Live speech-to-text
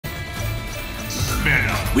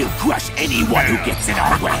Venom. We'll crush anyone who gets in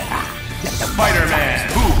our way. Spider-Man,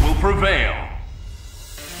 who will prevail?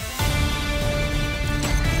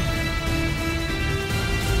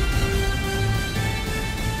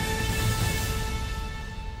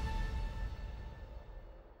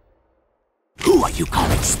 Who are you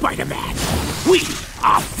calling Spider-Man? We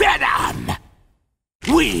are Venom!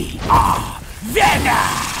 We are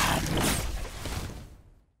Venom!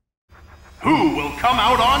 Who will come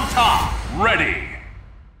out on top? Ready!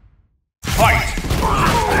 Fight!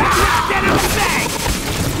 Venom Bang!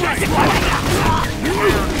 Air combo!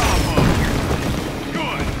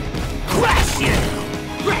 Good! Crush you!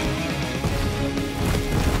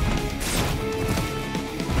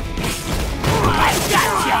 I got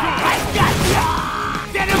ya! I got ya!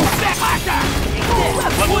 Venom Bang! Martha!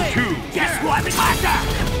 Level 2! Guess what, Martha?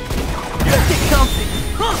 Get comfy!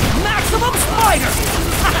 Huh. Maximum Spider!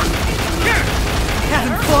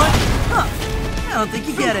 Having fun? Huh. I don't think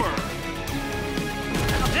you get it.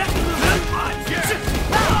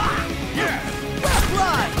 Left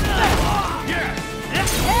line! Air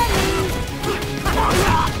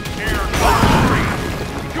combo!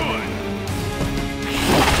 Good!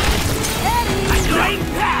 Drain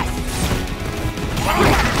pass!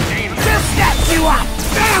 We'll snap you up!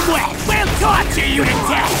 Venom Web! We'll torture you to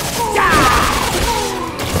death! Die!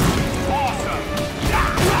 Awesome!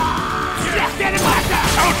 Snap Venom Martha!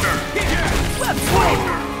 Counter! Left swing!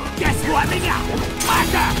 Guess what, me now?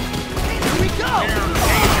 Martha! Here we go! Air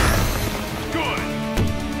danger! Good!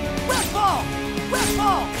 Left ball! Left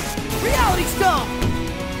ball! Reality stone!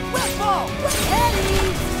 Left ball!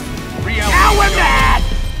 Eddie! Reality Now we're stone. mad!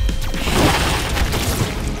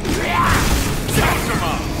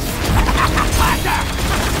 Maximum! Martha!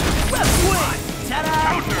 Left swing! Ta-da!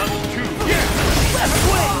 Counter! Level 2! Yes! Left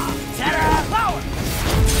swing! Ta-da! Power!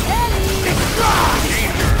 Eddie! Destroy!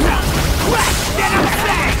 Danger! Crash! Venom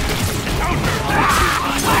Bang! Counter!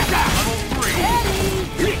 Martha! Level 3!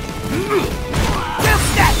 Eddie! We'll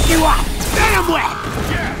snatch you up! Venom Web!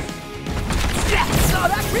 Yes! Oh,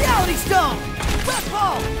 that's reality stone! Left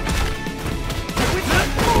ball!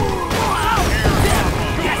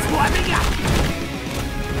 Guess what, me now?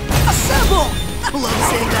 Assemble! I love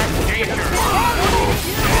saying that. Danger!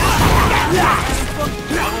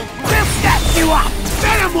 We'll snatch you up!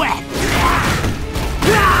 Venom Web!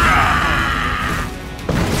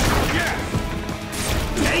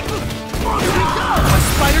 My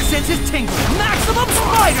spider senses tingle. Maximum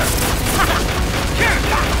spider!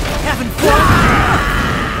 Having fun?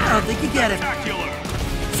 I don't think you get it. Spectacular!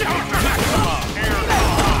 Counter! Maximum! Air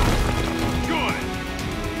combo! Good!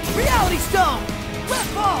 Reality stone!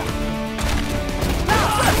 Left ball!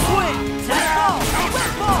 Left swing! Left ball!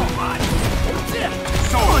 Left ball!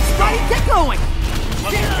 Come on, Spidey, get going!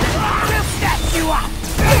 We'll snatch you up!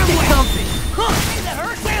 Get comfy! Huh? Hey, that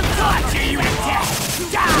hurt! We'll torture you to death!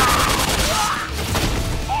 Die!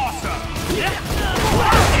 Awesome!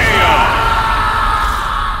 KO!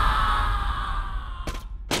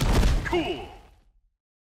 Cool!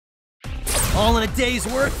 All in a day's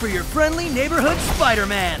work for your friendly neighborhood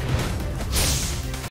Spider-Man!